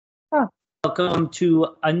Oh, Welcome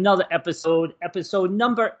to another episode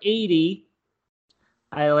number 80.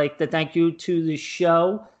 I like to thank you to the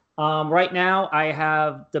show. Right now, I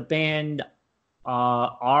have the band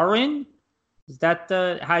Aurin. Is that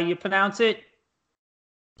how you pronounce it?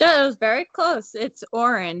 yeah, it was very close. It's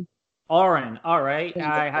Aurin. Aurin. All right.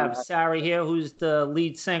 I have Sarah here, who's the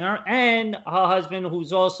lead singer, and her husband,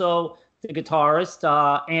 who's also the guitarist,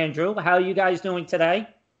 Andrew. How are you guys doing today?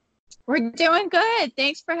 We're doing good.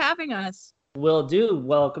 Thanks for having us. Will do.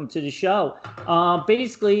 Welcome to the show.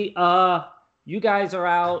 Basically, you guys are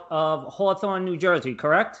out of Hawthorne, New Jersey,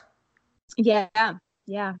 correct? Yeah,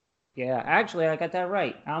 yeah. Yeah, actually, I got that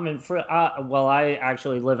right. I'm in Free. Well, I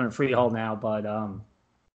actually live in Freehold now, but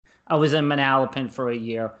I was in Manalapan for a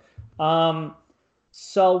year. Um,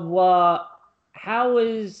 so how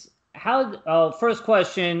is how? First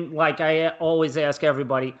question, like I always ask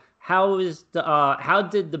everybody, how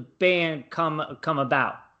did the band come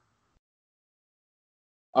about?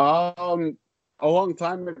 Um, a long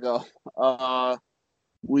time ago.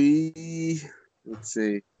 We let's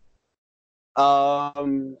see.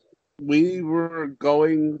 Um, we were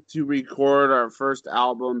going to record our first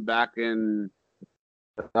album back in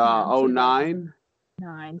 '09.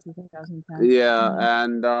 2010. Yeah,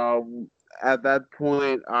 and at that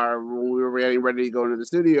point, when we were getting ready to go into the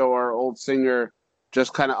studio, our old singer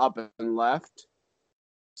just kind of up and left.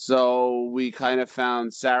 So we kind of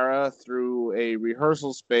found Sarah through a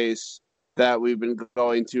rehearsal space that we've been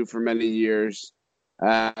going to for many years,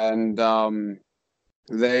 and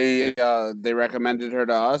they recommended her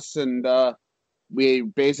to us, and we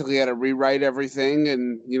basically had to rewrite everything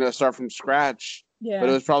and start from scratch. But it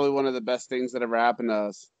Yeah. was probably one of the best things that ever happened to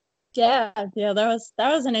us. Yeah, that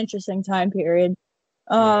was an interesting time period.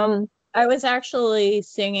 Yeah. I was actually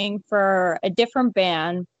singing for a different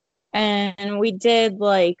band, and we did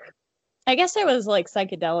like, I guess it was like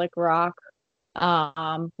psychedelic rock.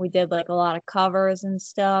 We did like a lot of covers and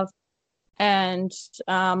stuff. And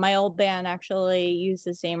my old band actually used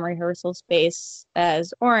the same rehearsal space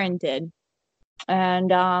as Oren did.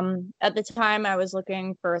 And at the time, I was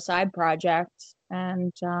looking for a side project,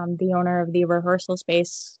 and the owner of the rehearsal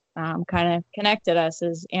space kind of connected us,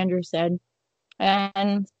 as Andrew said.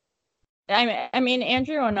 And I mean,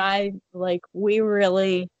 Andrew and I, like, we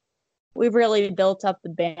really built up the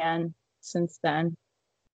band since then.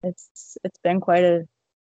 It's been quite a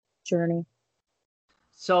journey.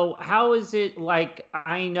 So how is it like?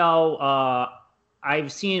 I know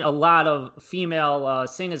I've seen a lot of female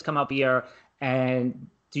singers come up here, and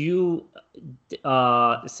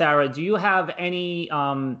Sarah, do you have any?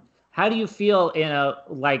 How do you feel in a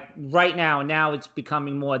like right now? Now it's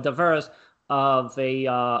becoming more diverse of a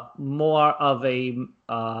more of a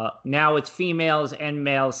now it's females and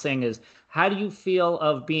male singers. How do you feel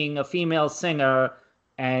of being a female singer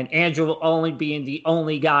and Andrew only being the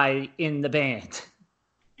only guy in the band?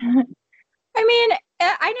 I mean,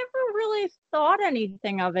 I never really thought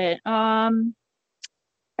anything of it. I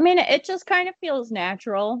mean, it just kind of feels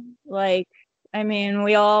natural. Like, I mean,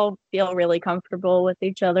 we all feel really comfortable with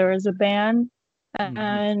each other as a band. Mhm.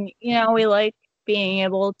 And, we like being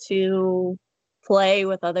able to play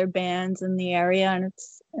with other bands in the area, and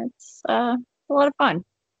it's a lot of fun.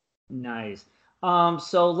 Nice.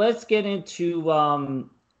 So let's get into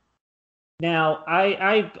now.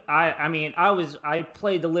 I mean, I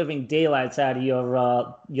played the living daylights out of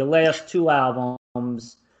your last two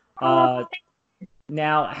albums. Oh, Uh,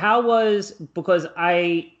 Now, how was because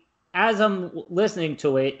as I'm listening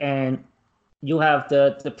to it, and you have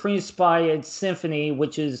the pre-inspired symphony,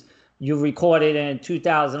 which is you recorded in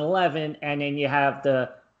 2011, and then you have the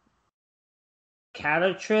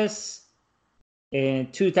Catatris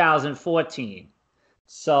in 2014.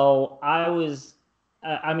 So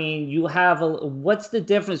I mean, you have what's the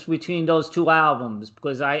difference between those two albums?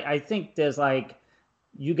 Because I think there's like,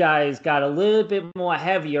 you guys got a little bit more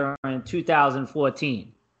heavier in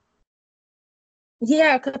 2014.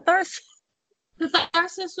 yeah, Catharsis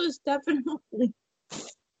was definitely.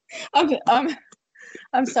 Okay,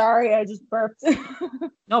 I'm sorry, I just burped.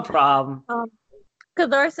 No problem.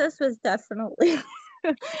 Catharsis was definitely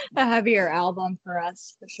a heavier album for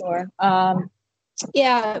us, for sure.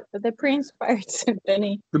 Yeah, the pre-inspired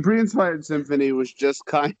symphony. The pre-inspired symphony was just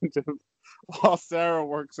kind of while Sarah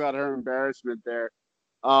works out her embarrassment there.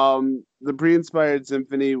 The pre-inspired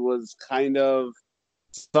symphony was kind of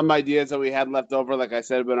some ideas that we had left over, like I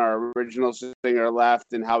said, when our original singer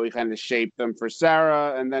left, and how we kind of shaped them for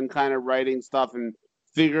Sarah, and then kind of writing stuff and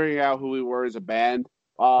figuring out who we were as a band.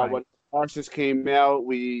 Right. When Arsis came out,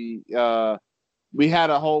 we had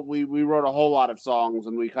we wrote a whole lot of songs,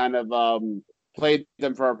 and we kind of played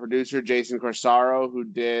them for our producer Jason Corsaro, who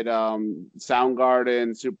did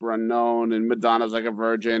Soundgarden, Super Unknown, and Madonna's Like a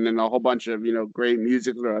Virgin, and a whole bunch of great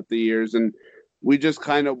music throughout the years. And we just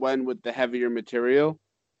kind of went with the heavier material,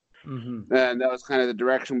 and that was kind of the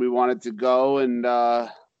direction we wanted to go. And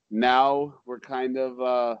now we're kind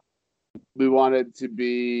of we wanted to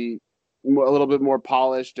be a little bit more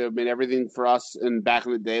polished. I mean, everything for us and back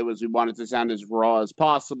in the day was we wanted to sound as raw as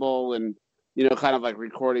possible, and kind of like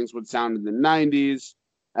recordings would sound in the 90s.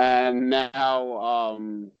 And now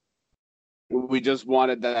we just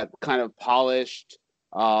wanted that kind of polished,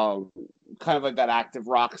 kind of like that active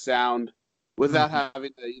rock sound without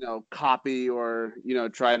having to, copy or,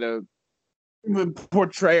 try to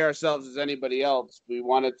portray ourselves as anybody else. We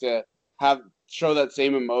wanted to show that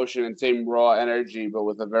same emotion and same raw energy, but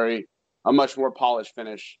with a much more polished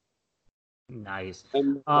finish. Nice.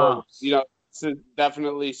 And so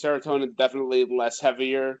definitely Serotonin, definitely less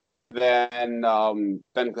heavier than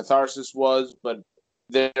Catharsis was, but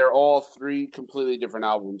they're all three completely different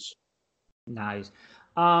albums. Nice.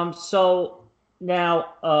 So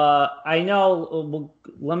now I know.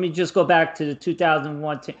 Let me just go back to the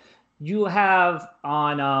 2001. You have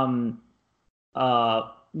on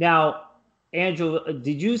now, Andrew.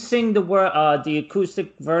 Did you sing the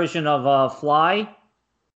acoustic version of "Fly"?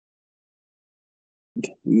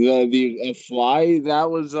 The Fly, that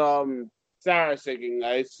was Sarah singing.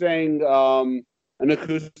 I sang an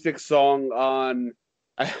acoustic song on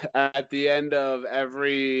at the end of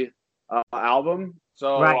every album.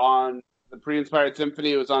 So Right. on the Pre-Inspired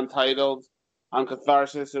Symphony, it was Untitled. On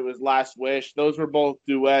Catharsis, it was Last Wish. Those were both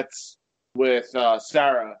duets with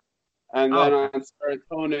Sarah. And then on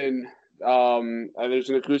Serotonin, there's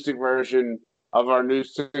an acoustic version of our new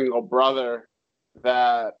single, Brother,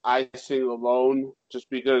 that I sing alone, just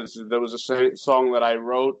because there was a song that I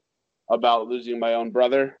wrote about losing my own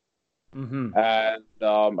brother. And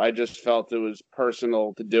I just felt it was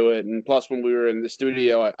personal to do it. And plus, when we were in the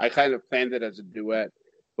studio, I kind of planned it as a duet.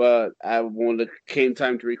 But when it came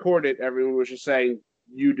time to record it, everyone was just saying,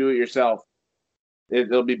 you do it yourself.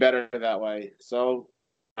 It'll be better that way. So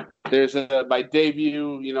there's my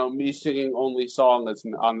debut, me singing only song that's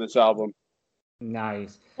on this album.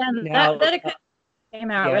 Nice. And that came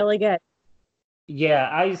out really good. Yeah,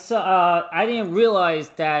 I saw. I didn't realize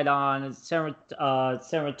that on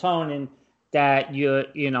Serotonin that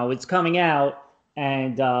it's coming out,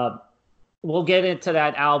 and we'll get into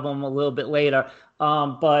that album a little bit later.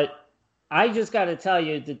 But I just got to tell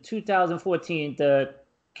you, the 2014, the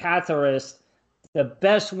Catharist, the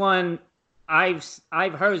best one I've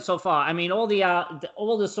heard so far. I mean, all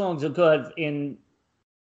the songs are good in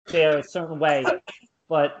their certain way,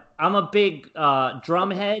 but I'm a big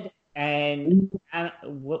drum head. And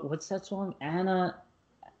what's that song? Anna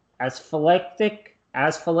Asphylectic,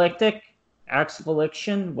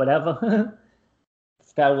 whatever. Forgot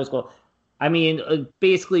what it was called. I mean,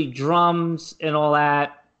 basically drums and all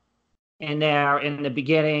that in there in the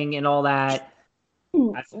beginning and all that.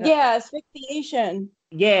 Yeah, asphyxiation.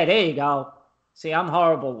 Yeah, there you go. See, I'm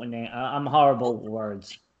horrible I'm horrible with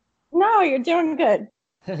words. No, you're doing good.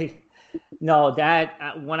 No,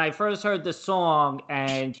 that when I first heard the song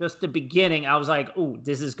and just the beginning, I was like, "Ooh,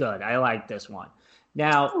 this is good. I like this one."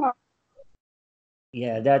 Now,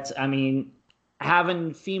 yeah, I mean,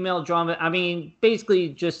 having female drummer. I mean, basically,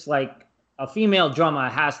 just like a female drummer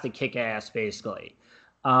has to kick ass, basically.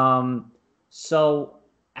 So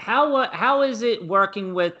how is it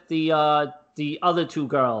working with the other two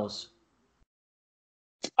girls?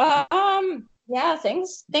 Yeah,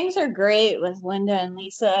 things are great with Linda and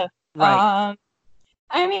Lisa. Right.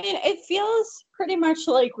 I mean, it feels pretty much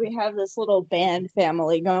like we have this little band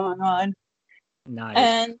family going on. Nice.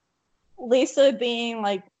 And Lisa being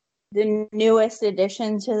like the newest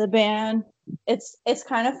addition to the band, it's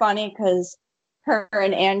kind of funny because her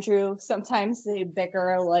and Andrew sometimes they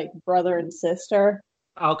bicker like brother and sister.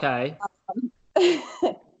 Okay.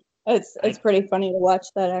 It's pretty funny to watch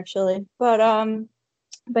that actually. But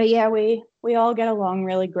yeah, we all get along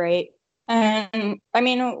really great. And I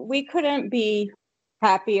mean, we couldn't be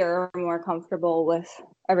happier or more comfortable with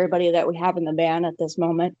everybody that we have in the band at this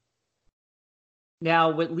moment. Now,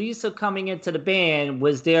 with Lisa coming into the band,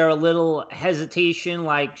 was there a little hesitation,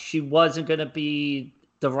 like she wasn't going to be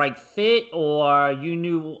the right fit, or you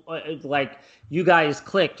knew, like, you guys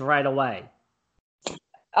clicked right away?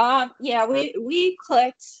 Yeah, we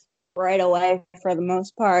clicked right away for the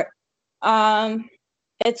most part.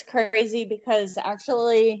 It's crazy because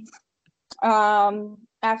actually,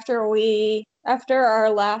 after our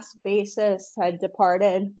last bassist had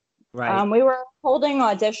departed, right. We were holding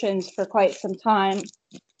auditions for quite some time,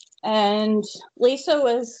 and Lisa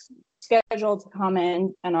was scheduled to come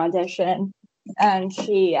in and audition, and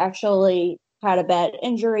she actually had a bad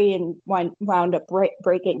injury and wound up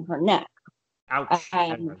breaking her neck. Ouch.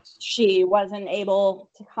 And she wasn't able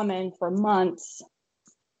to come in for months.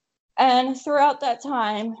 And throughout that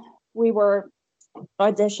time, we were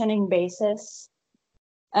auditioning bassists.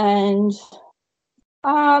 And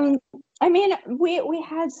I mean, we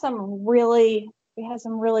had some really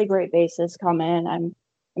great bassists come in.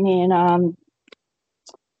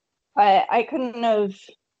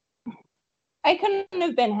 I couldn't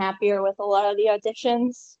have been happier with a lot of the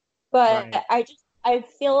auditions, but Right. I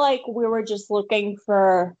feel like we were just looking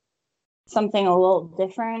for something a little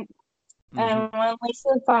different. And when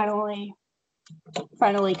Lisa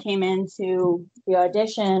finally came into the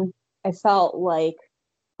audition, I felt like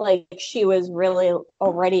she was really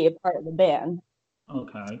already a part of the band.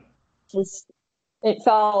 Okay. Just it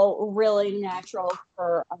felt really natural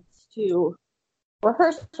for us to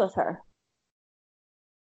rehearse with her.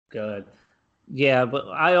 Good. Yeah, but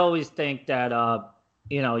I always think that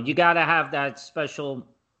you got to have that special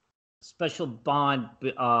bond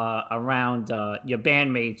around your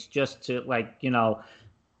bandmates, just to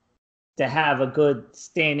to have a good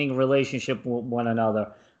standing relationship with one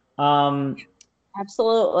another.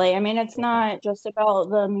 Absolutely. I mean, it's not just about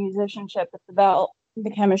the musicianship; it's about the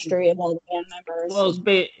chemistry of all the band members. Well,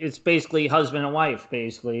 it's basically husband and wife,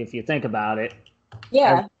 basically, if you think about it.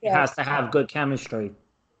 Yeah, It has to have good chemistry.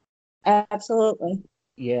 Absolutely.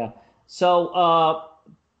 Yeah. So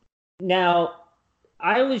now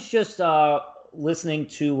I was just listening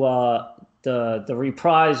to the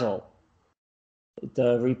reprisal.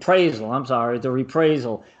 The reprisal. I'm sorry, the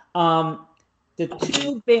reprisal. The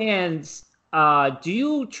two bands. Do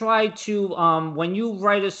you try to when you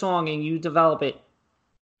write a song and you develop it?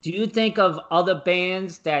 Do you think of other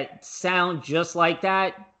bands that sound just like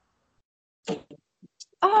that?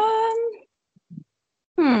 Um.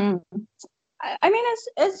 Hmm. I mean,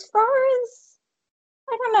 as far as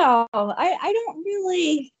I don't know, I don't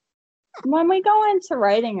really. When we go into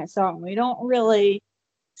writing a song, we don't really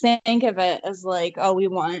think of it as like, oh, we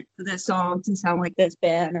want this song to sound like this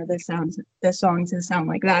band or this song to sound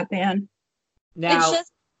like that band. It's Now,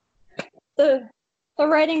 just the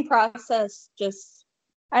writing process. Just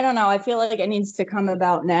I don't know. I feel like it needs to come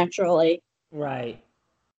about naturally. right.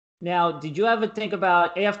 Now, did you ever think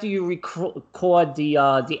about after you record the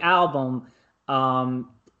album,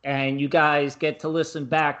 and you guys get to listen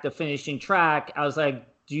back the finishing track? I was like,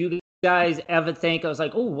 do you guys ever think? I was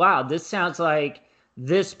like, oh wow, this sounds like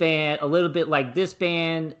this band, a little bit like this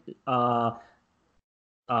band.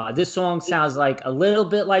 This song sounds like a little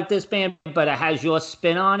bit like this band, but it has your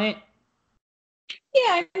spin on it.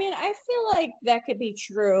 Yeah, I mean, I feel like that could be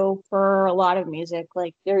true for a lot of music.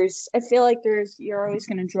 Like, I feel like you're always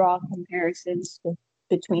going to draw comparisons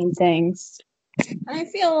between things. And I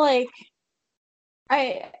feel like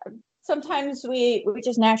sometimes we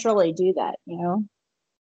just naturally do that, you know?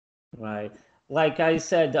 Right. Like I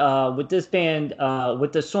said, with this band,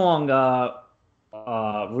 with the song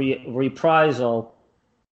Reprisal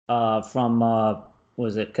from,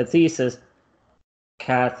 was it Cathesis?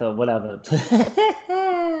 Cath or whatever.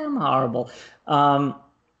 I'm horrible.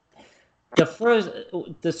 The first,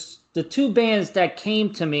 the two bands that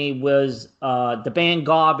came to me was the band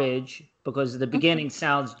Garbage, because the beginning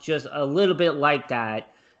sounds just a little bit like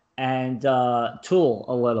that, and Tool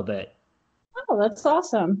a little bit. Oh, that's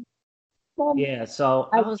awesome. Well, Yeah, so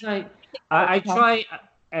I I was like, I try,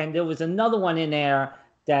 and there was another one in there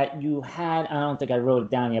that you had. I don't think I wrote it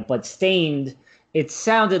down yet, but Stained. It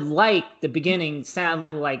sounded like the beginning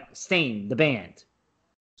sounded like Stained, the band.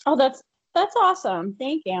 Oh, that's awesome.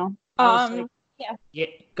 Thank you. I was like, Yeah. yeah,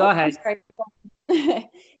 go Oh, I'm ahead. sorry.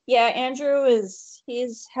 Yeah, Andrew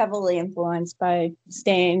he's heavily influenced by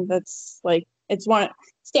Stain. That's like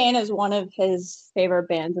Stain is one of his favorite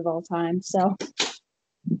bands of all time. So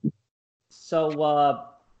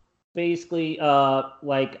basically,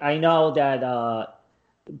 like I know that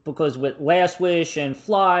because with Last Wish and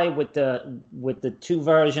Fly, with the two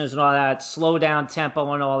versions and all that, slow down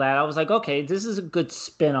tempo and all that, I was like, okay, this is a good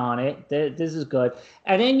spin on it. This is good.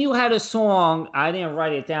 And then you had a song, I didn't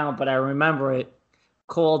write it down, but I remember it,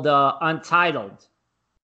 called Untitled,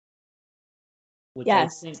 which I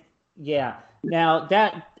Yes. think, yeah. Now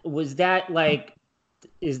that like,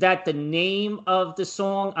 is that the name of the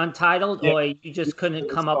song, Untitled, Yeah, or you just couldn't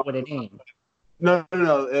come up with a name? no.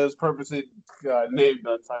 It was purposely named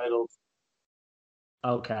Untitled.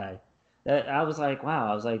 Okay. I was like,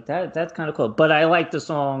 wow. I was like, that's kind of cool. But I like the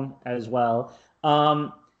song as well.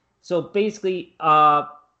 So basically,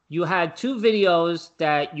 you had two videos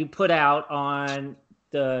that you put out on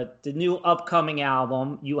the new upcoming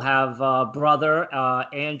album. You have brother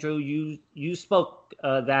Andrew. You spoke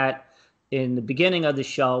that in the beginning of the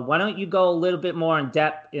show. Why don't you go a little bit more in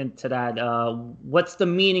depth into that? What's the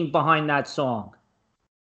meaning behind that song?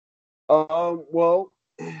 Well,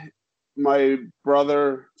 my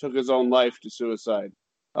brother took his own life to suicide.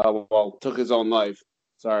 Took his own life.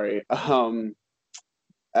 Sorry. And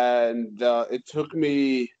it took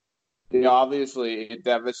me, obviously it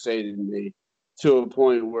devastated me to a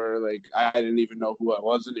point where like I didn't even know who I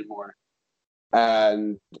was anymore.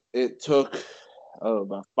 And it took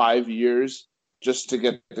about 5 years just to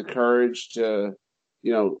get the courage to,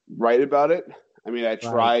 write about it. I mean, I Right.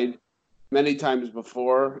 tried many times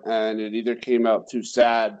before, and it either came out too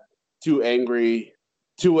sad, too angry,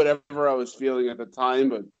 to whatever I was feeling at the time.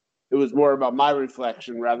 But it was more about my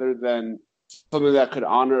reflection rather than something that could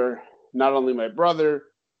honor not only my brother,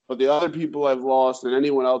 but the other people I've lost and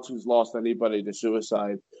anyone else who's lost anybody to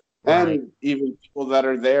suicide. Right. And even people that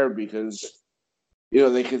are there because,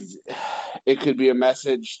 they could, it could be a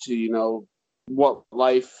message to, what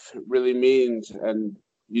life really means and,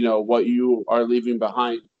 what you are leaving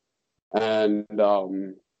behind. And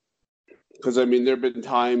because I mean, there have been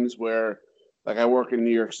times where, like, I work in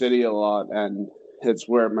New York City a lot, and it's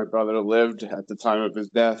where my brother lived at the time of his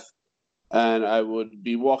death. And I would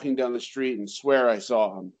be walking down the street and swear I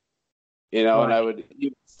saw him, and I Right. would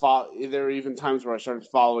even there were even times where I started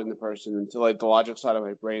following the person until like the logic side of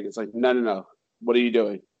my brain, it's like, no, no, no, what are you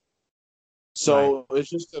doing? Right. So it's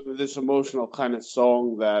just this emotional kind of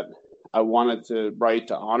song that I wanted to write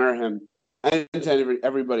to honor him and to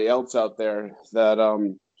everybody else out there that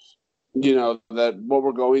that what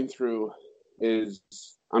we're going through is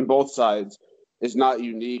on both sides is not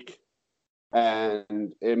unique.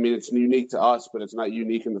 And I mean, it's unique to us, but it's not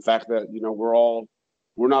unique in the fact that,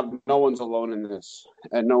 we're not, no one's alone in this,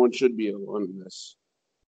 and no one should be alone in this.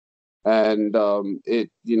 And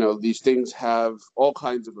these things have all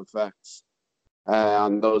kinds of effects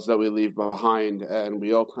on those that we leave behind. And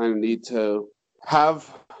we all kind of need to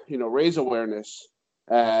have, raise awareness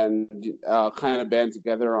and kind of band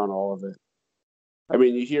together on all of it. I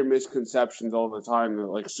mean, you hear misconceptions all the time that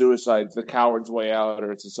like suicide's the coward's way out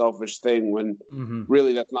or it's a selfish thing when Mm-hmm.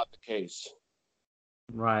 really that's not the case.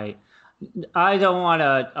 Right. I don't want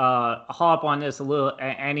to harp on this a little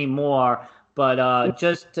anymore, but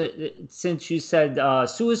since you said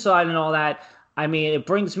suicide and all that, I mean, it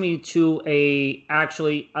brings me to a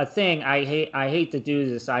thing. I hate to do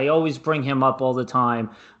this. I always bring him up all the time.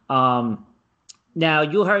 Um, Now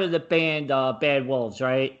you heard of the band Bad Wolves,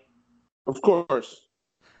 right? Of course.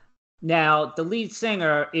 Now the lead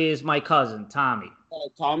singer is my cousin Tommy.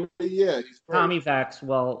 Tommy, yeah, he's great. Tommy Vex,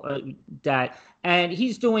 that, and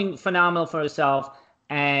he's doing phenomenal for himself.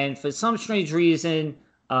 And for some strange reason,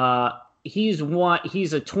 he's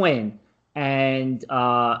a twin. And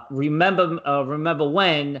remember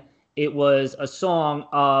when it was a song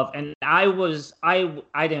of, and I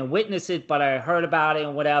didn't witness it, but I heard about it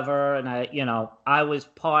and whatever, and I was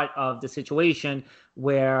part of the situation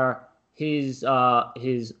where his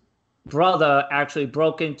brother actually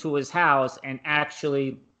broke into his house and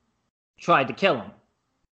actually tried to kill him.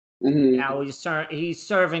 Mm-hmm. Now he's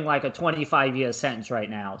serving like a 25-year sentence right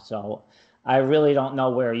now. So I really don't know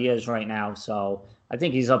where he is right now. So I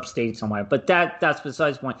think he's upstate somewhere. But that's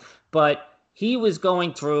besides the point. But he was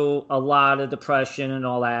going through a lot of depression and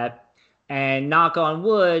all that. And knock on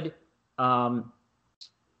wood,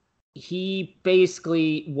 he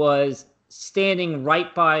basically was standing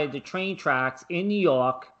right by the train tracks in New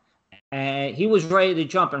York, and he was ready to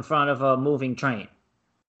jump in front of a moving train.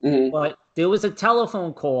 Mm-hmm. But there was a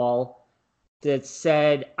telephone call that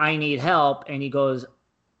said, "I need help," and he goes,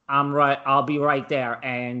 "I'm right. I'll be right there."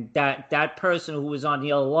 And that person who was on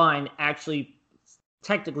the other line actually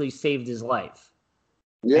technically saved his life.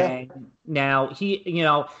 Yeah. And now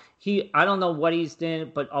I don't know what he's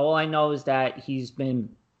done, but all I know is that he's been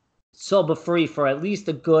sober free for at least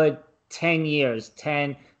a good 10 years,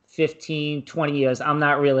 10, 15, 20 years. I'm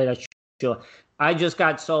not really that sure. I just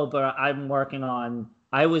got sober.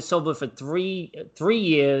 I was sober for three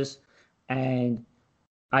years, and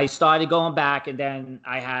I started going back, and then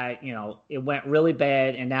I had, it went really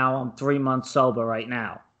bad, and now I'm 3 months sober right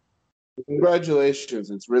now.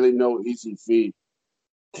 Congratulations. It's really no easy feat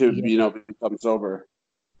to, Yeah. become sober.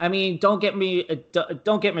 I mean, don't get me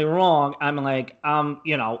wrong. I'm like,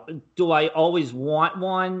 do I always want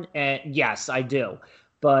one? Yes, I do.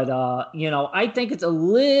 But I think it's a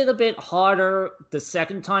little bit harder the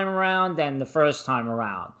second time around than the first time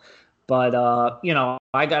around. But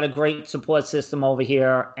I got a great support system over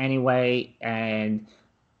here anyway, and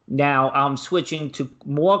Now I'm switching to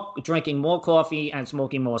drinking more coffee and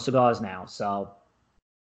smoking more cigars now. So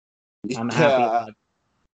I'm happy Yeah. about it.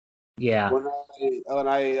 Yeah. When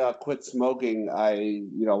I quit smoking, a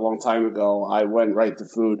long time ago, I went right to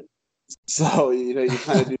food. So you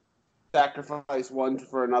kind of do sacrifice one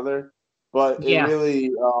for another, but it Yeah.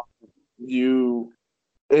 really you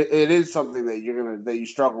it is something that you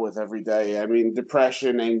struggle with every day. I mean,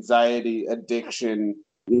 depression, anxiety, addiction,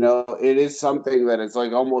 it is something that is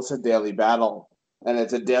like almost a daily battle, and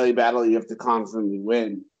it's a daily battle you have to constantly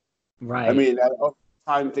win. I Right. mean, over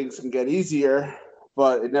time things can get easier,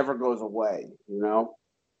 but it never goes away.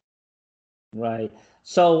 Right.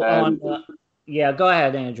 So on And yeah, go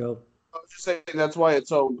ahead, Andrew. I was just saying that's why it's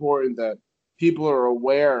so important that people are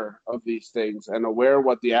aware of these things and aware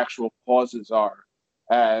what the actual causes are,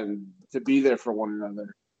 and to be there for one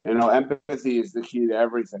another. Empathy is the key to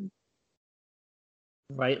everything.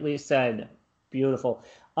 Rightly said. Beautiful.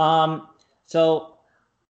 So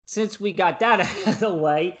since we got that out of the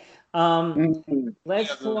way, Mhm. Yeah,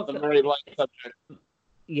 let's the talk. very light subject.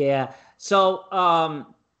 Yeah. So,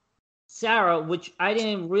 Sarah, which I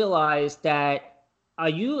didn't realize that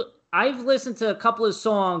I've listened to a couple of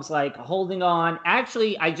songs like Holding On.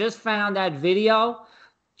 Actually, I just found that video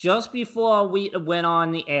just before we went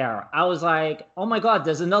on the air. I was like, oh my God,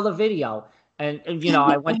 there's another video. And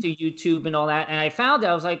I went to YouTube and all that, and I found it.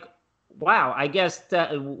 I was like, wow, I guess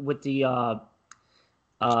that with the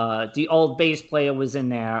old bass player was in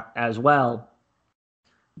there as well.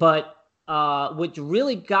 But what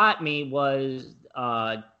really got me was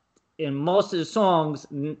in most of the songs,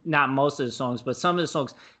 not most of the songs, but some of the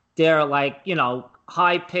songs, they're like,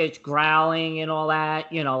 high pitched growling and all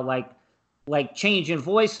that, like changing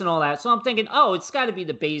voice and all that. So I'm thinking, oh, it's got to be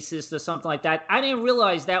the bassist or something like that. I didn't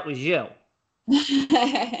realize that was you.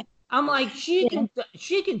 I'm like, Yeah.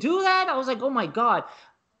 she can do that. I was like, oh my God.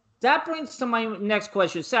 That brings to my next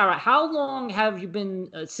question, Sarah. How long have you been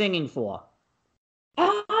singing for?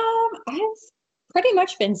 I've pretty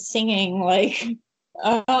much been singing like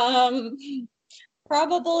um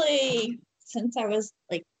probably since I was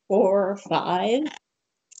like 4 or 5.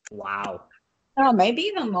 Wow. Oh, maybe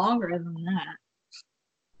even longer than that.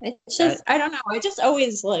 It's just That I don't know. I just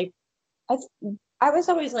always like I I was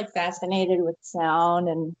always like fascinated with sound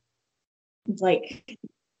and like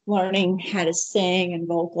learning how to sing and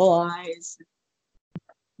vocalize.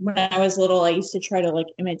 When I was little, I used to try to like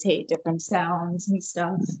imitate different sounds and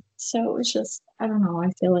stuff. So it was just I don't know. I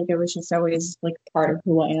feel like it was just always like part of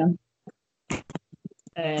who I am.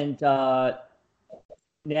 and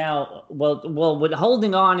now, well, with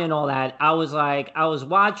holding on and all that, I was like, I was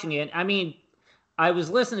watching it. I mean, I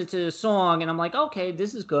was listening to the song, and I'm like, okay,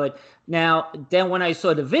 this is good. Now, then when I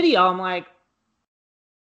saw the video, I'm like,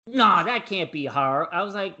 no, that can't be her. I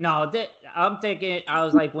was like, no, I'm thinking, I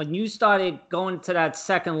was like, when you started going to that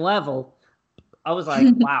second level, I was like,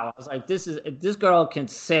 wow. I was like, this girl can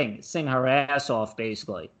sing her ass off,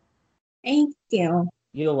 basically. Thank you.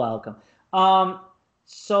 You're welcome. Um,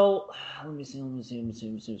 so let me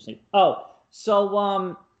see. Oh,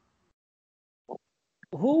 so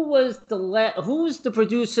who's the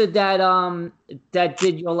producer that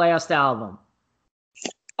did your last album?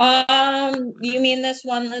 You mean this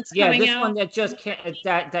one that's Yeah, coming this one out? that just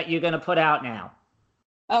that you're gonna put out now.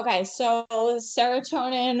 Okay, so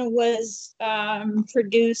Serotonin was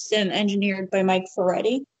produced and engineered by Mike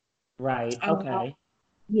Ferretti. Right. Uh, Okay.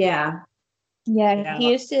 yeah, yeah, he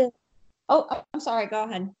Now, used to. Oh, I'm sorry. Go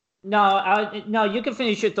ahead. no, you can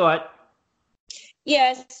finish your thought.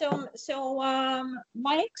 Yeah, so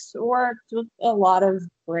Mike's worked with a lot of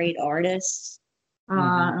great artists. Hmm.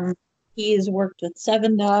 Um, he's worked with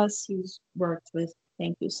Seven Dust. He's worked with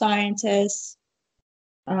Thank You Scientists,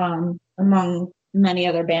 among many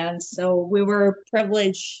other bands. So we were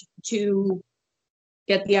privileged to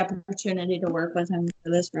get the opportunity to work with him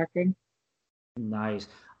for this record. Nice.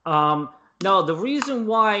 Um, no, the reason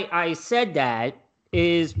why I said that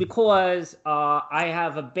is because I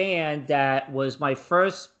have a band that was my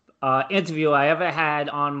first interview I ever had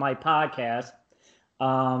on my podcast.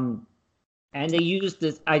 Um, and they used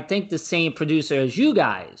this, I think, the same producer as you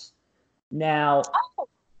guys. Now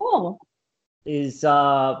Cool. is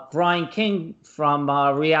Brian King from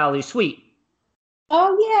Reality Suite.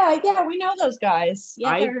 Oh yeah, we know those guys.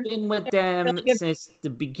 Yeah, I've been with they're them really good. since the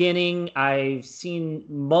beginning. I've seen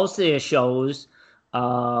most of their shows,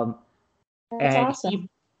 um, That's and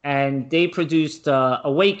awesome. they produced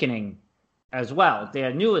Awakening as well,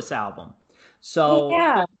 their newest album. So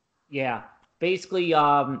Yeah. yeah, basically,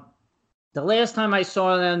 the last time I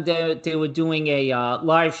saw them, they were doing a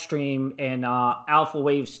live stream in Alpha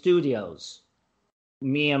Wave Studios.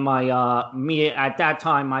 me and me at that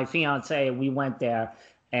time, my fiance, we went there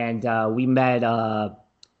and we met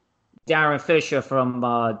Darren Fisher from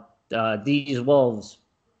These Wolves.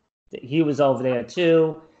 He was over there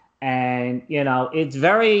too. And, it's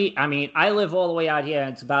very, I mean, I live all the way out here.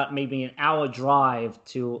 And it's about maybe an hour drive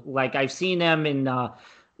to, like, I've seen them in,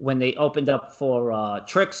 when they opened up for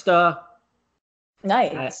Trickster.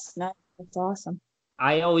 Nice. Nice. That's awesome.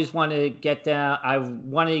 I always wanted to get there. I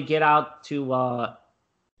wanted to get out to,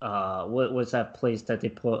 what was that place that they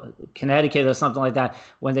put, Connecticut or something like that,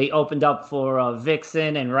 when they opened up for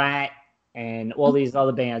Vixen and Rat and all these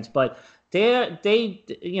other bands. But they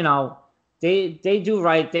do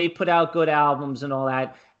right. They put out good albums and all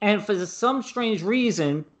that. And for some strange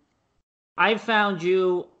reason, I found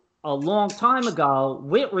you a long time ago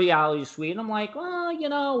with Reality Suite. And I'm like,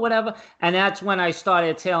 well, whatever. And that's when I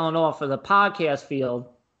started tailing off of the podcast field.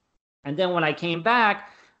 And then when I came back,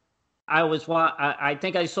 I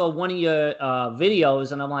think I saw one of your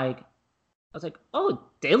videos, and I was like, oh,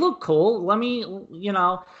 they look cool. Let me,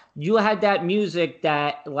 you had that music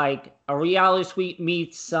that like a Reality Suite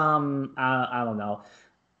meets some, I don't know.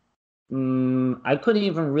 I couldn't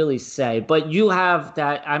even really say, but you have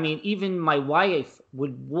that. I mean, even my wife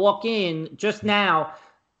would walk in just now.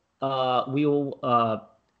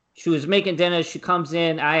 She was making dinner. She comes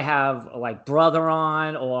in. I have like Brother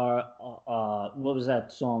on, or what was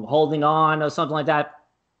that song? Holding On or something like that.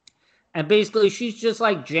 And basically, she's just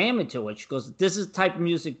like jamming to it. She goes, "This is the type of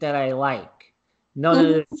music that I like. None of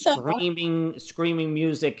the screaming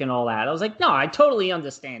music and all that." I was like, "No, I totally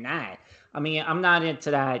understand that. I mean, I'm not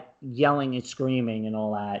into that yelling and screaming and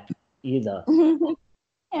all that either.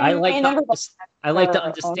 I like to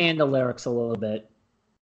understand the lyrics a little bit."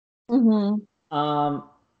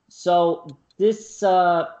 So this,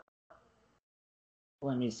 let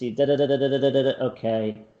me see.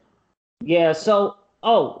 Okay. Yeah. So,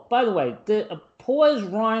 oh, by the way, the pause,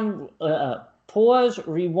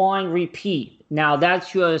 rewind, repeat. Now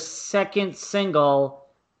that's your second single,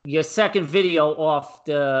 your second video off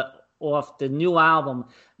the new album.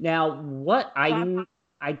 Now, what I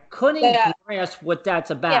couldn't grasp what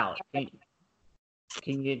that's about. Yeah.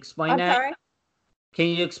 Can you explain that? Sorry? Can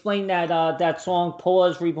you explain that song,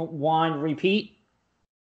 Pause, Rewind, Repeat?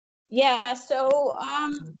 Yeah, so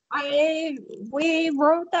we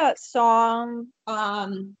wrote that song.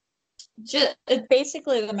 Just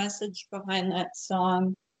basically the message behind that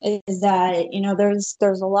song is that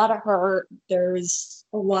there's a lot of hurt, there's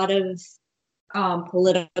a lot of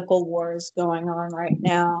political wars going on right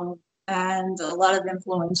now, and a lot of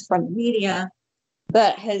influence from the media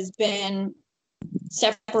that has been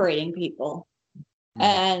separating people.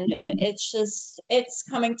 And it's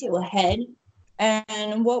coming to a head.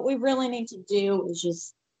 And what we really need to do is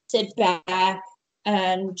just sit back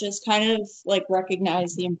and just kind of like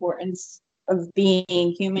recognize the importance of being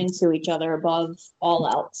human to each other above all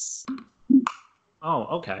else. Oh,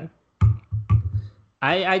 okay.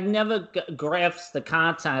 I never grasped the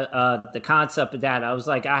concept of that. I was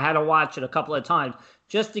like, I had to watch it a couple of times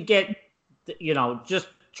just to get, just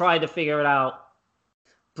try to figure it out.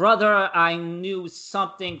 Brother, I knew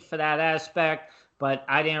something for that aspect, but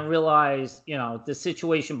I didn't realize, the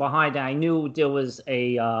situation behind it. I knew there was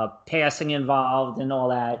a passing involved and all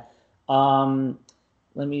that.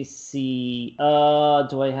 Let me see.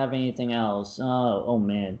 Do I have anything else? Oh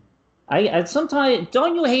man. I sometimes,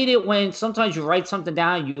 don't you hate it when sometimes you write something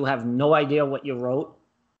down, you have no idea what you wrote?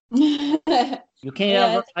 You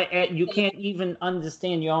can't you can't even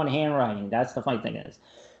understand your own handwriting. That's the funny thing is.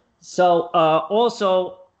 So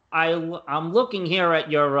also, I'm looking here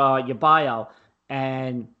at your bio,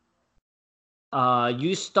 and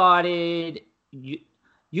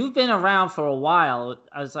you've been around for a while.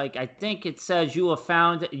 I was like, I think it says you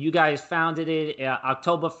guys founded it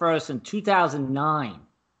October 1st in 2009.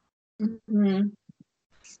 Mm-hmm.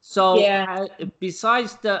 So yeah.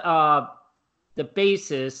 Besides the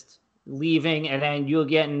bassist leaving, and then you're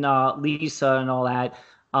getting Lisa and all that,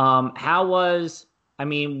 was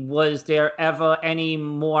there ever any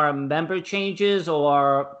more member changes,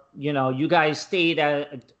 or you guys stayed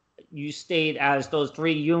as those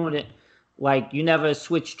three unit, like you never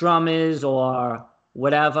switched drummers or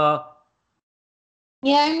whatever?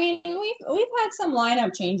 Yeah, I mean we've had some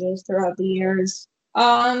lineup changes throughout the years.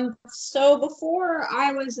 So before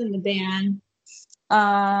I was in the band,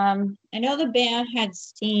 I know the band had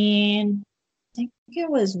seen, I think it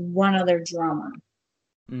was one other drummer.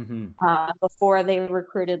 Before they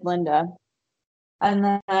recruited Linda.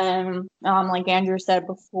 And then, like Andrew said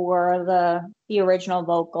before, the original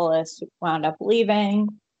vocalist wound up leaving.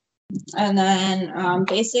 And then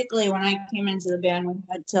basically when I came into the band, we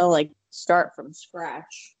had to like start from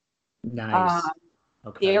scratch. Nice. The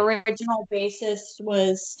Okay. original bassist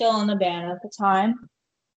was still in the band at the time.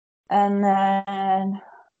 And then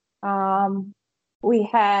we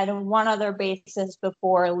had one other bassist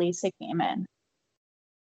before Lisa came in.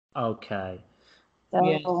 Okay.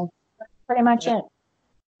 Yeah. So that's pretty much it.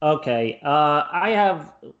 Okay.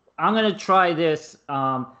 I'm gonna try this.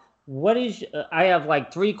 I have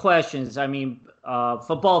like three questions. I mean,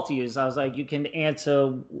 for both of you. I was like, you can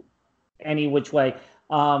answer any which way.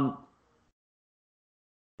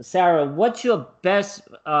 Sarah, what's your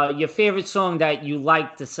favorite song that you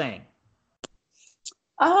like to sing?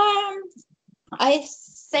 I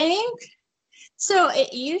think so.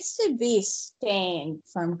 It used to be Stain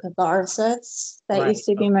from Catharsis. That Right. used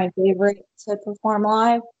to be my favorite to perform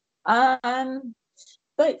live.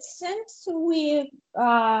 But since we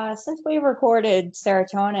recorded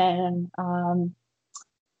Serotonin, and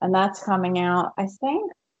that's coming out, I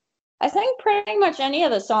think pretty much any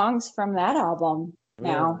of the songs from that album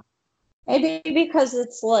now. Maybe because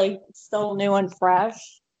it's like still new and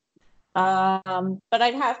fresh. But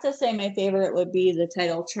I'd have to say my favorite would be the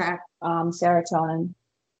title track, Serotonin.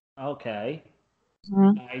 Okay.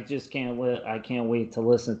 Mhm. I just can't wait. I can't wait to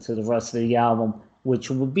listen to the rest of the album, which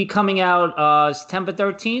will be coming out September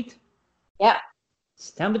 13th. Yeah.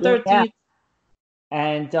 September Yeah. 13th.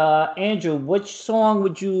 And Andrew, which song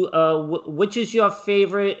would you which is your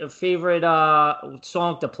favorite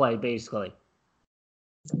song to play basically?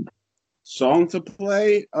 Song to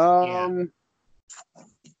play? Yeah.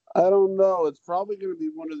 I don't know. It's probably going to be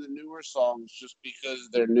one of the newer songs just because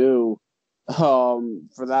they're new.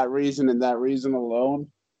 For that reason and that reason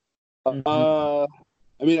alone. Mhm.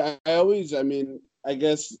 I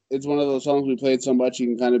guess it's one of those songs we played so much you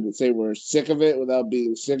can kind of say we're sick of it without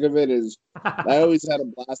being sick of it. I always had a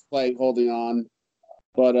blast playing Holding On,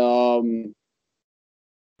 but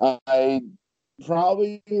I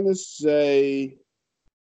probably gonna say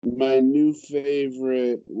my new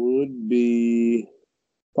favorite would be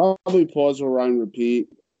probably Pause, Rewind, Repeat.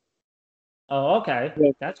 Oh, okay.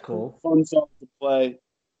 Yeah, That's cool. fun song to play.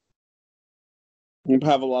 You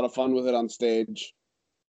have a lot of fun with it on stage.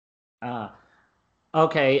 Uh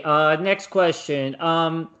okay, next question.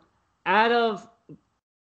 Out of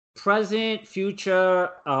present, future,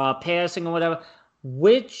 passing or whatever,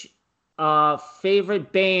 which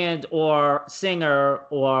favorite band or singer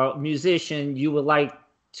or musician you would like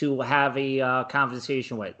to have a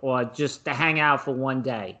conversation with or just to hang out for one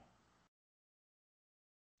day?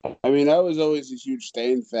 I mean, I was always a huge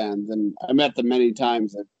Stain fan, and I met them many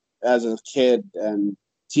times as a kid and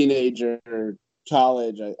teenager,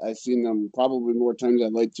 college. I seen them probably more times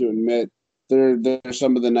I'd like to admit. They're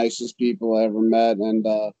some of the nicest people I ever met, and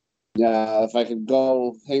yeah, if I could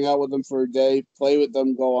go hang out with them for a day, play with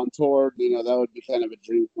them, go on tour, that would be kind of a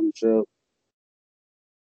dream come true.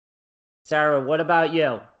 Sarah, what about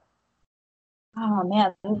you? Oh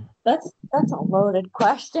man, that's a loaded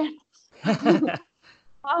question.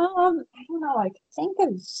 I don't know. I can think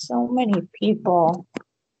of so many people.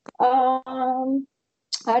 I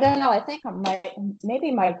don't know. I think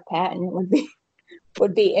maybe Mike Patton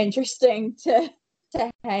would be interesting to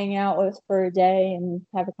hang out with for a day and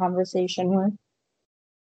have a conversation with.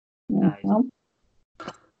 You Nice. know?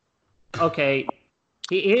 Okay,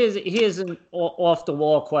 here's an off the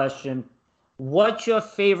wall question. What's your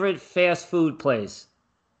favorite fast food place?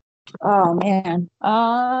 Oh man.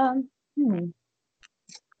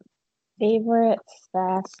 Favorite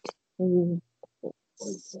fast food.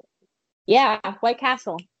 Yeah, White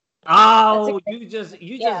Castle. That's a Oh, great. you just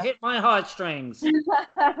Yeah. hit my heartstrings.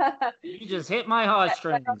 You just hit my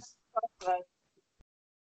heartstrings.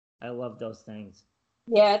 I love those things.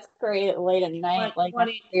 Yeah, it's great late at night, You like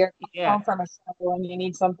want after you're yeah, home from a show and you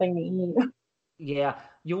need something to eat. yeah.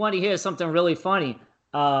 You want to hear something really funny?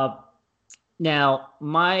 Uh, Now,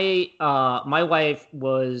 my wife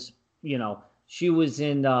was, she lived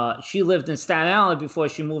in Staten Island before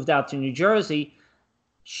she moved out to New Jersey.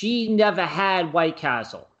 She never had White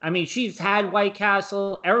Castle. I mean, she's had White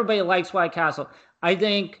Castle. Everybody likes White Castle. I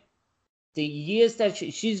think the years that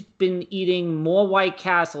she's been eating more White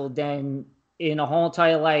Castle than in a whole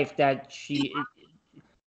entire life that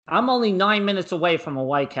I'm only 9 minutes away from a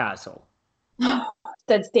White Castle.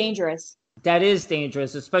 That's dangerous. That is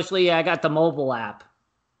dangerous, especially I got the mobile app.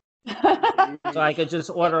 So I could just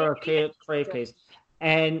order a crave case.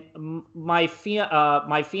 And my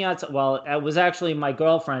fiance, well, it was actually my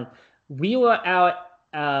girlfriend. We were out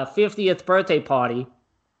 50th birthday party,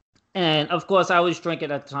 and of course I was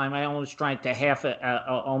drinking at the time. I almost drank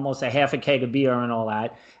almost a half a keg of beer and all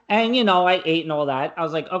that. And I ate and all that. I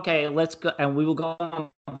was like, okay, let's go. And we were going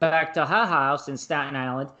back to her house in Staten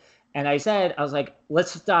Island, And I was like,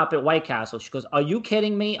 let's stop at White Castle. She goes, are you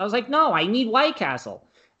kidding me? I was like, no, I need White Castle.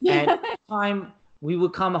 And Yeah. every time we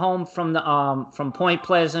would come home from the from Point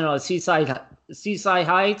Pleasant or Seaside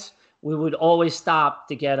Heights, we would always stop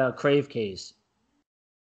to get a crave case.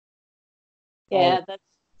 Oh, Yeah, that's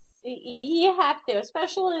you have to,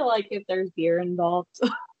 especially like if there's beer involved.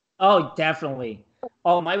 oh, definitely.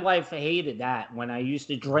 Oh, my wife hated that when I used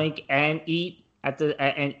to drink and eat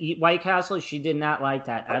and eat White Castle. She did not like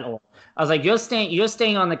that at all. I was like, you're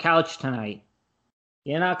staying on the couch tonight.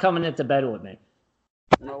 You're not coming into bed with me.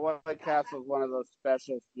 White Castle is one of those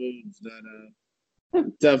special foods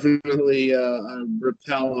that definitely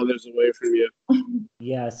repel others away from you.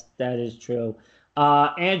 Yes, that is true.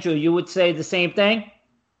 Andrew, you would say the same thing?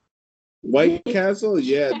 White Castle,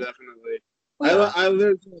 yeah, definitely. Uh,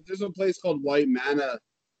 There's a place called White Manna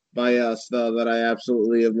by us though that I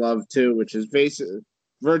absolutely have loved too, which is basically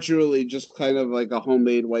virtually just kind of like a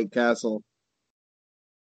homemade White Castle.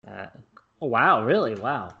 uh, oh, wow, really?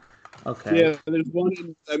 Wow. Okay. Yeah, there's one.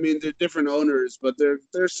 I mean, they're different owners, but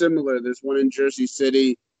they're similar. There's one in Jersey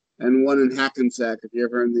City and one in Hackensack. If you're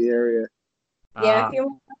ever in the area, Yeah, if Uh, you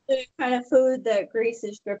want the kind of food that grease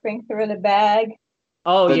is dripping through the bag,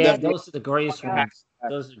 oh, they're yeah, definitely those are the greatest one in ones. Hackensack.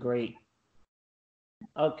 Those are great.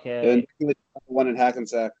 And Okay. one in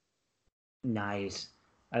Hackensack. Nice.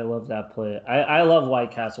 I love that play. I love White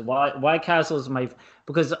Castle. White Castle is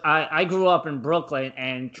because I grew up in Brooklyn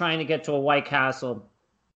and trying to get to a White Castle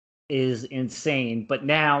is insane. But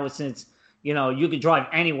now since you could drive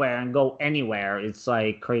anywhere and go anywhere, it's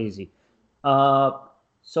like crazy. Uh,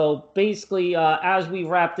 so basically, as we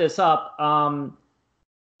wrap this up,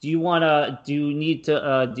 do you want to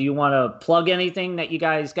plug anything that you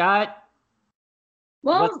guys got?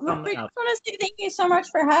 What's well, coming we just up? want to say thank you so much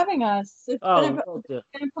for having us. Oh, will do.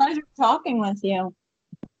 Been a pleasure talking with you.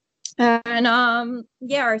 And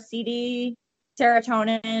yeah, our CD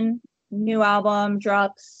Serotonin new album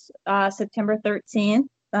drops September 13th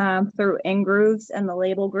through In Grooves and the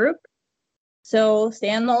Label Group. So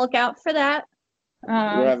stay on the lookout for that.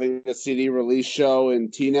 We're having a CD release show in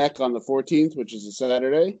Teaneck on the 14th, which is a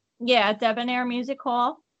Saturday. Yeah, Debonair Music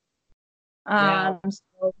Hall. Now,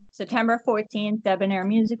 So September 14th, Debonair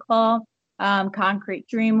Music Hall. Concrete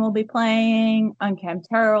Dream will be playing, Unkempt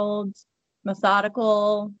Herald,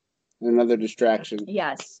 Methodical. Another distraction.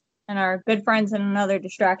 Yes. And our good friends in Another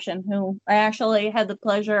Distraction, who I actually had the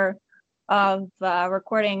pleasure of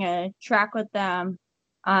recording a track with them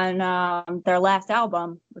on their last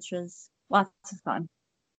album, which was lots of fun.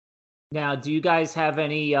 now, do you guys have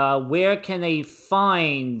any? Where can they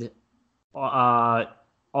find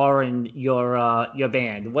Aurin, your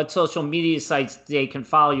band? What social media sites they can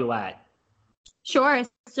follow you at? Sure.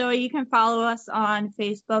 So you can follow us on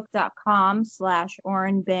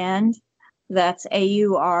facebook.com/aurinband. That's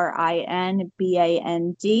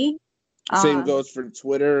AURINBAND. Same goes for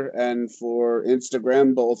Twitter and for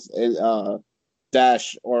Instagram, both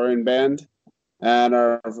dash Orin Band. And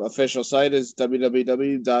our official site is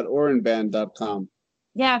www.orinband.com.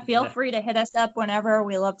 Yeah, feel free to hit us up whenever.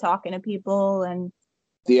 We love talking to people, and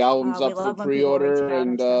the album's we up for love when people reach pre-order, out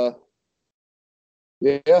and stuff.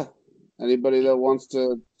 yeah, anybody that wants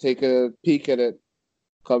to take a peek at it,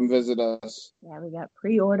 come visit us. Yeah, we got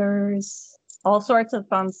pre-orders, all sorts of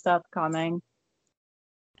fun stuff coming.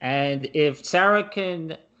 And if Sarah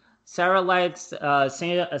likes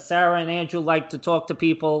Sarah and Andrew like to talk to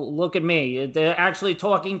people. Look at me; they're actually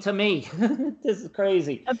talking to me. This is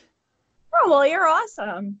crazy. Oh, well, you're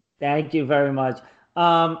awesome. Thank you very much.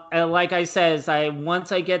 And like I said,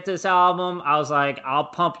 once I get this album, I was like, I'll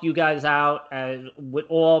pump you guys out with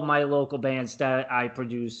all my local bands that I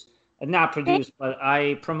produce, not produce, but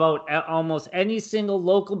I promote almost any single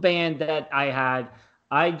local band that I had.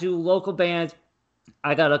 I do local bands.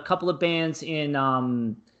 I got a couple of bands in.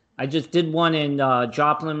 I just did one in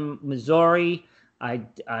Joplin, Missouri. I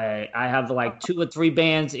have like 2 or 3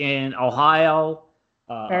 bands in Ohio.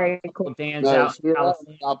 Very cool. Bands out in We were out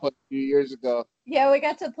in California. Joplin a few years ago. Yeah, we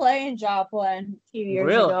got to play in Joplin a few years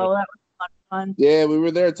Really? ago. That was fun. Yeah, we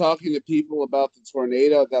were there talking to people about the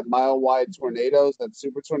tornado, that mile-wide tornadoes, that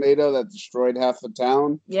super tornado that destroyed half the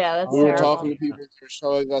town. Yeah, that's We were terrible. talking to people who were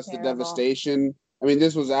showing us Terrible. the devastation. I mean,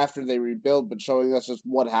 this was after they rebuilt, but showing us just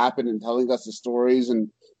what happened and telling us the stories and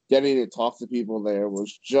getting to talk to people there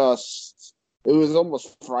was just. It was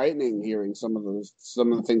almost frightening hearing some of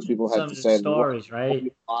the things people had Some to of the say. stories, right?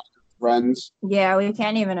 Friends. Yeah, we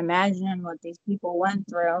can't even imagine what these people went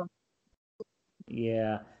through.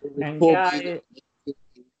 Yeah, and Cool yeah, being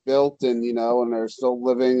built and and they're still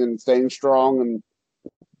living and staying strong, and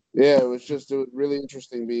yeah, it was really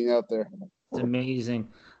interesting being out there. it's amazing.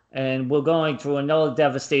 and we're going through another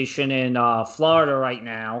devastation in Florida right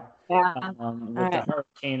now, Yeah. with the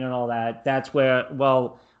hurricane and all that. That's where,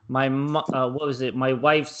 well, what was it? My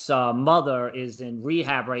wife's mother is in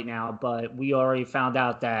rehab right now, but we already found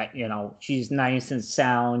out that she's nice and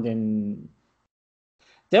sound, and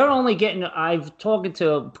they're only getting. I've talked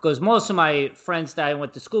to because most of my friends that I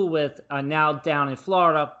went to school with are now down in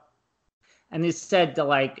Florida. And they said that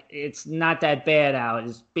like it's not that bad out.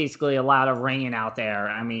 It's basically a lot of rain out there.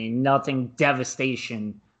 I mean, nothing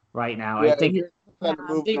devastation right now. I Yeah, think you're kind of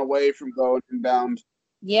moving away from going inbound.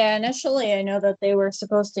 Yeah, initially I know that they were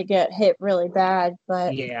supposed to get hit really bad,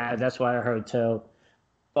 but yeah, that's what I heard too.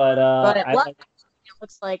 But it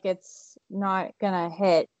looks like it's not gonna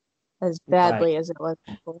hit as right, badly as it was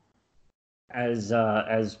before.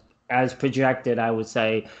 as projected, I would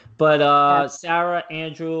say. But Yeah. Sarah,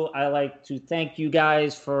 Andrew, I like to thank you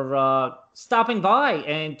guys for stopping by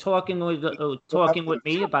and talking with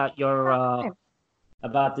me about your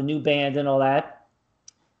about the new band and all that.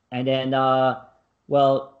 And then,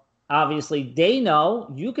 well, obviously they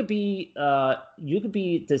know you could be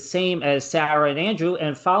the same as Sarah and Andrew,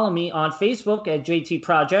 and follow me on Facebook at JT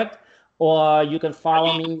Project, or you can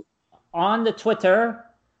follow me on the Twitter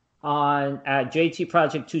at JT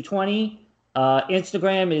Project 220.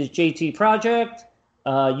 Instagram is JT Project.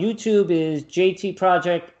 YouTube is JT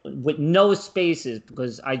Project with no spaces,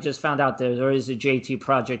 because I just found out there is a JT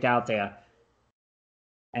Project out there.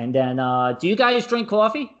 And then, do you guys drink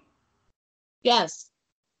coffee? Yes.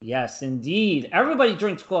 Yes, indeed. Everybody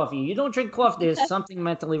drinks coffee. You don't drink coffee, there's something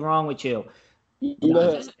mentally wrong with you. No,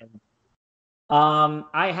 I'm just kidding.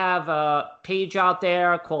 I have a page out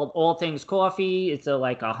there called All Things Coffee. It's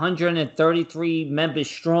like 133 members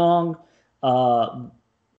strong.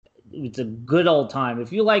 It's a good old time.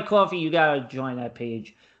 If you like coffee, you gotta join that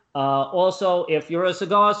page. Also, if you're a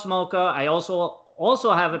cigar smoker, I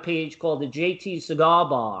also have a page called the JT Cigar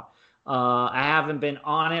Bar. I haven't been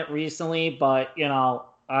on it recently, but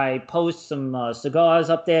I post some cigars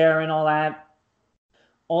up there and all that.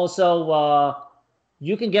 Also,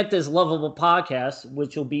 you can get this lovable podcast,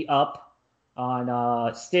 which will be up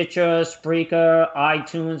on Stitcher, Spreaker,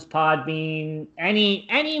 iTunes, Podbean,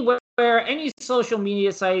 anywhere, any social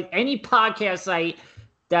media site, any podcast site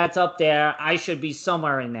that's up there. I should be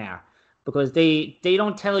somewhere in there, because they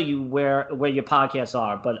don't tell you where your podcasts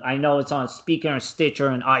are. But I know it's on Spreaker, Stitcher,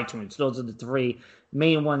 and iTunes. Those are the three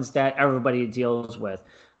main ones that everybody deals with.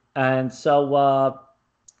 And so,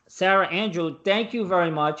 Sarah, Andrew, thank you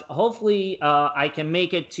very much. Hopefully, I can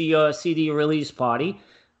make it to your CD release party.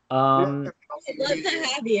 I'd love to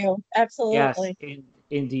have you. Absolutely. Yes,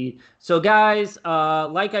 indeed. So, guys,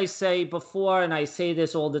 like I say before, and I say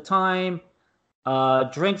this all the time,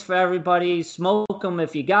 drinks for everybody. Smoke them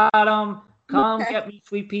if you got them. Come get me,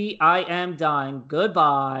 Sweet Pea. I am dying.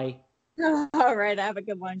 Goodbye. All right. Have a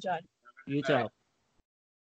good one, John. You too.